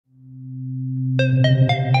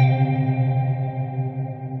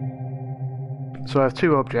So I have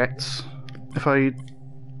two objects. If I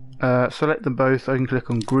select them both, I can click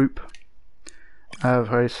on group.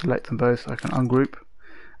 If I select them both, I can ungroup.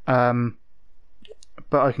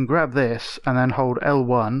 But I can grab this and then hold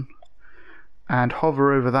L1 and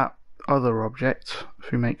hover over that other object.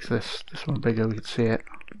 If we make this one bigger, we can see it.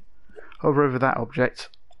 Hover over that object,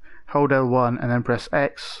 hold L1 and then press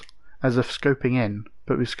X as if scoping in,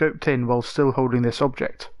 but we scoped in while still holding this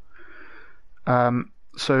object.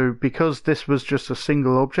 So because this was just a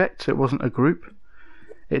single object, it wasn't a group,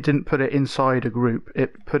 it didn't put it inside a group,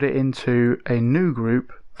 it put it into a new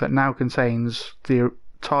group that now contains the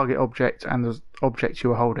target object and the object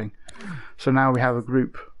you are holding. So now we have a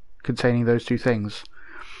group containing those two things,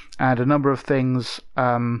 and a number of things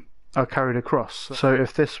are carried across. So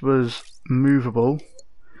if this was movable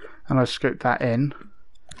and I scope that in,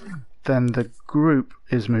 then the group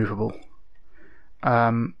is movable.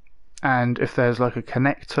 And if there's like a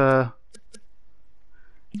connector,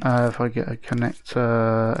 if I get a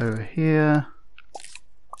connector over here,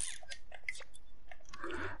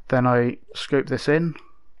 then I scope this in,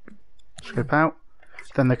 scope out,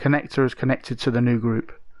 then the connector is connected to the new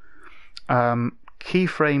group.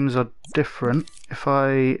 Keyframes are different. If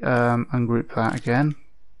I ungroup that again,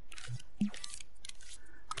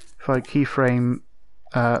 if I keyframe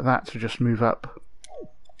that to just move up,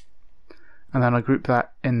 and then I group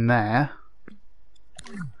that in there,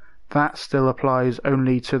 that still applies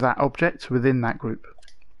only to that object within that group,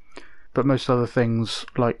 but most other things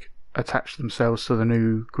like attach themselves to the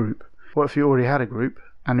new group. What if you already had a group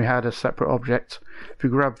and you had a separate object? If you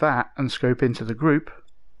grab that and scope into the group,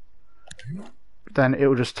 then it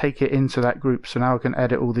will just take it into that group. So now I can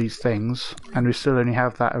edit all these things and we still only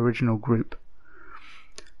have that original group.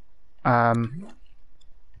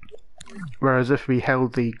 Whereas if we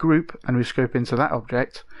held the group and we scope into that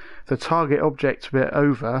object, the target object bit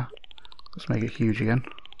over, let's make it huge again,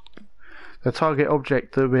 the target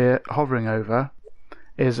object that we're hovering over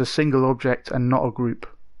is a single object and not a group.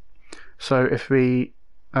 So if we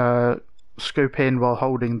scope in while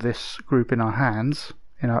holding this group in our hands,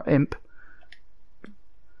 in our imp,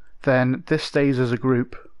 then this stays as a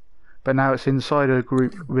group, but now it's inside a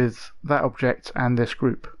group with that object and this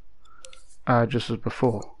group, just as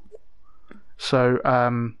before. So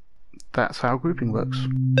that's how grouping works.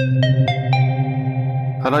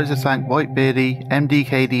 I'd like to thank Whitebeardy,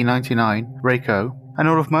 MDKD99, Reiko, and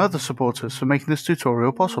all of my other supporters for making this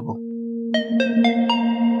tutorial possible.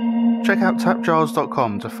 Check out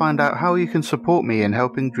TAPgiles.com to find out how you can support me in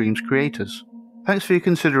helping Dreams creators. Thanks for your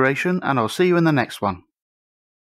consideration, and I'll see you in the next one.